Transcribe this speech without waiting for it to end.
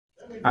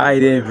Hi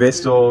there,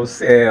 investors.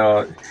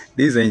 This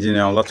is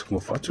Engineer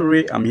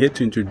Olatumo. I'm here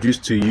to introduce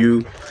to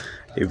you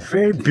a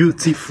very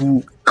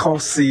beautiful,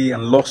 cozy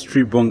and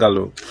luxury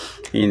bungalow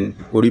in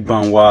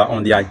Oribanwa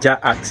on the Ajah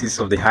axis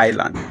of the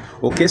highland.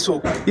 Okay, so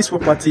this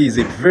property is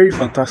a very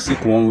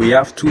fantastic one. We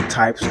have two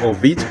types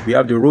of it. We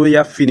have the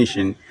royal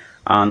finishing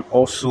and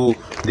also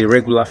the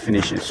regular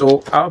finishing.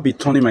 So I'll be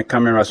turning my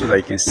camera so that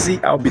you can see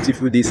how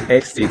beautiful this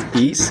estate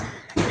is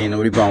in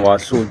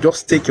Oribanwa. So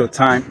just take your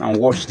time and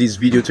watch this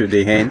video to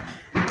the end.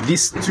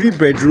 This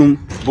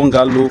 3-bedroom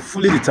bungalow,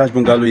 fully detached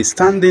bungalow, is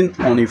standing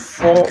on a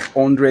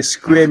 400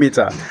 square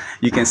meter.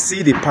 You can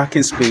see the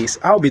parking space.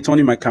 I'll be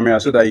turning my camera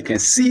so that you can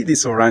see the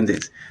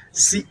surroundings,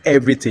 see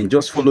everything.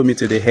 Just follow me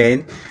to the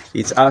end.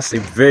 It has a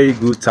very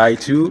good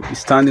title.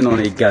 It's standing on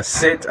a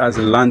Gazette as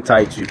a land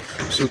title.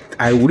 So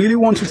I really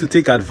want you to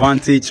take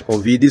advantage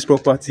of it. This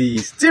property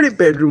is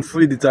 3-bedroom,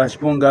 fully detached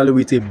bungalow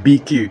with a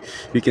BQ.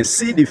 You can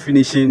see the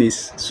finishing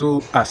is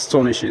so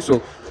astonishing. So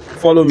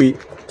follow me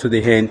to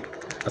the end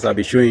as I'll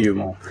be showing you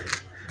more.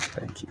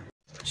 Thank you.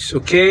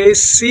 Okay,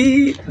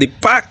 see the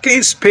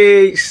parking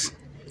space,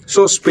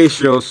 so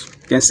spacious.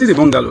 You can see the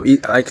bungalow.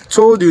 Like I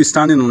told you, it's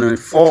standing on a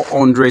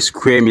 400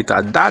 square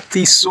meter. That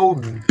is so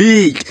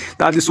big.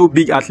 That is so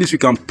big. At least you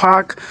can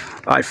park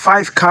like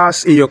 5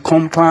 cars in your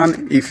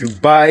compound if you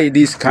buy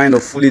this kind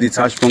of fully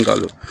detached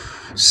bungalow.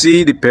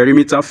 See the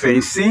perimeter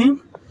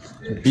fencing,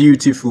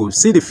 beautiful.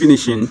 See the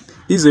finishing.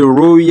 This is a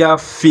royal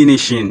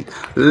finishing.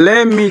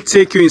 Let me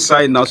take you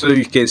inside now so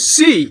you can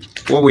see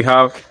what we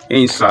have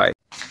inside.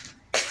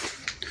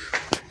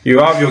 You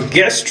have your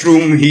guest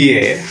room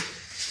here.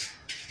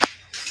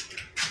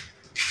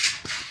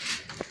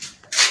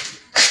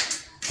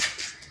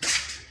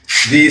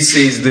 This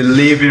is the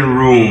living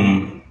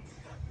room.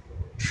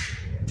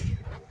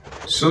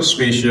 So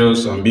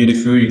spacious and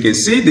beautiful. You can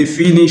see the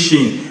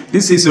finishing.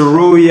 This is a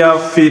royal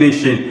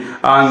finishing.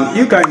 And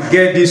you can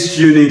get this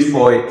unit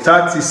for a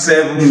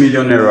 37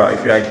 million naira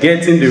if you are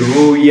getting the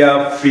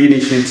royal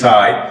finishing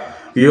type.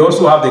 You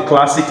also have the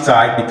classic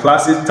type. The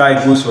classic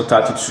type goes for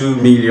 32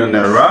 million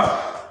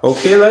naira.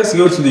 Okay, let's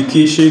go to the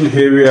kitchen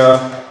area.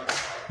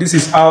 This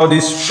is how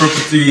this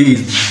property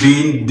is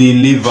being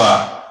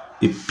delivered.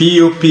 The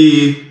POP,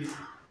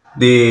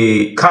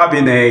 the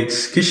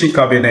cabinets, kitchen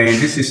cabinet.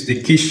 This is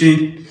the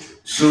kitchen.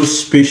 So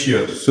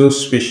spacious, so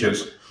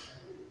spacious.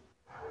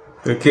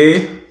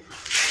 Okay.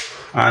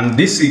 And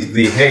this is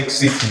the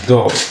exit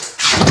door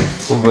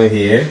over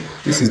here.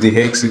 This is the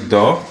exit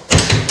door.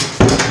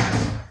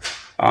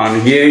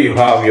 And here you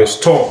have your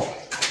store.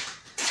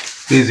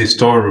 This is the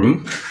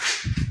storeroom.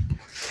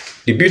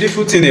 The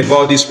beautiful thing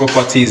about this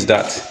property is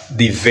that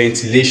the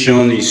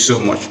ventilation is so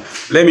much.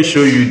 Let me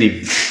show you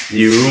the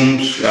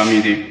rooms,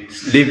 the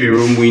living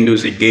room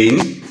windows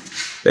again.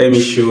 Let me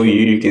show you.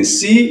 You can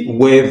see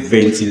well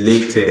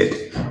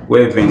ventilated.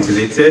 Well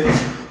ventilated.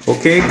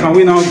 Okay, can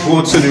we now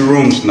go to the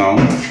rooms now?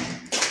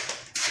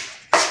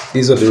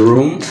 These are the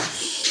rooms.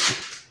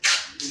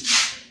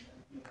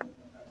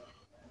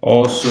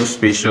 Also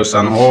spacious,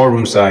 and all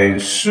rooms are in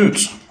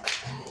suite.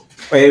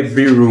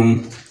 Every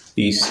room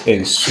is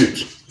in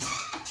suite.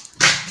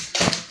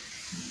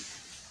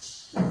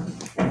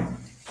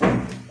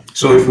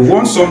 So if you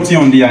want something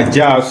on the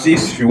Ajah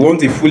axis, if you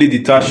want a fully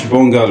detached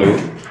bungalow,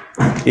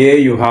 here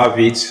you have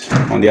it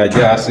on the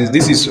Ajah axis.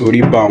 This is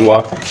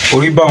Oribanwa.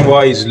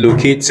 Oribanwa is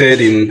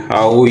located in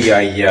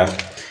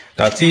Awoyaya.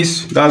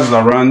 That's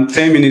around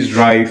 10 minutes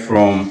drive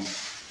from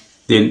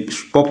the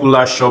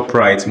popular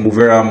ShopRite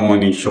Movera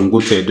Money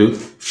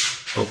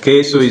Shomgotedu.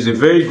 Okay, so it's a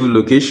very good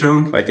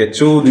location. Like I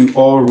told you,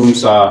 all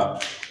rooms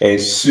are a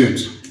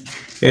suite.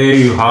 Here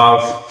you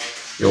have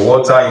your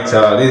water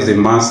heater. This is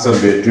the master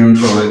bedroom,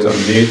 toilet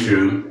and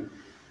bedroom.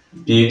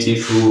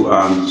 Beautiful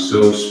and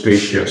so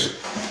spacious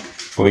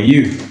for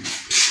you.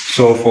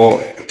 So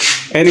for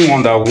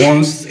anyone that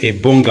wants a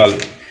bungalow,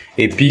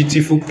 a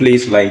beautiful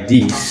place like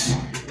this,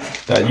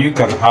 that you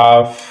can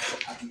have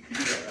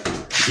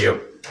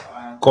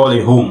call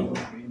a home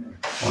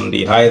on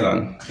the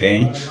island.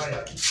 Okay,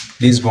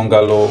 these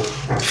bungalows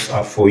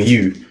are for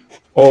you.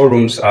 All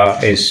rooms are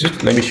a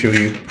suite. Let me show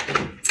you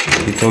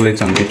the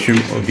toilet and bedroom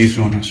of this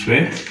one as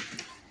well.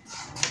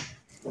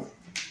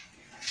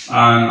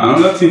 And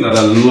another thing that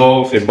I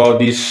love about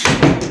this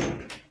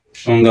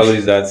bungalow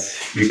is that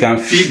you can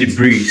feel the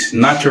breeze,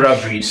 natural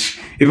breeze.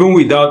 Even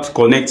without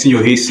connecting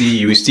your AC,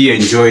 you will still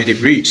enjoy the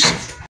breeze.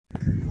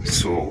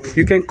 So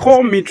you can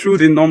call me through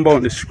the number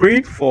on the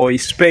screen for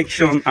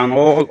inspection and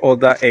all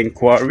other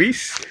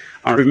enquiries.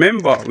 And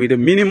remember, with a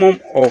minimum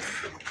of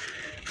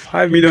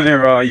 5 million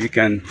naira, you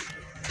can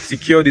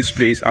secure this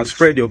place and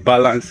spread your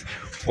balance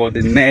for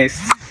the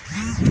next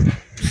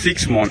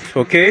 6 months.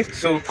 Okay,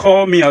 so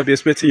call me. I'll be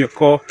expecting your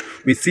call.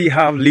 We still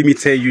have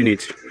limited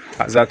units.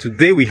 As of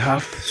today, we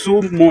have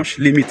so much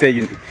limited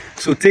unit.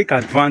 So take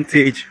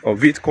advantage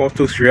of it. Call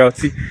Toast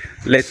Realty.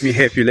 Let me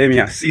help you. Let me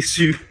assist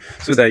you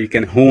so that you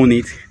can own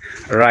it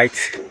right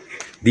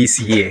this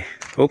year.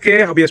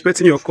 Okay, I'll be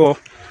expecting your call.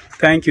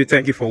 Thank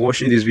you for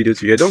watching this video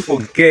today. Don't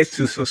forget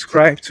to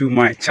subscribe to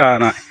my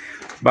channel.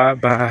 Bye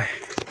bye.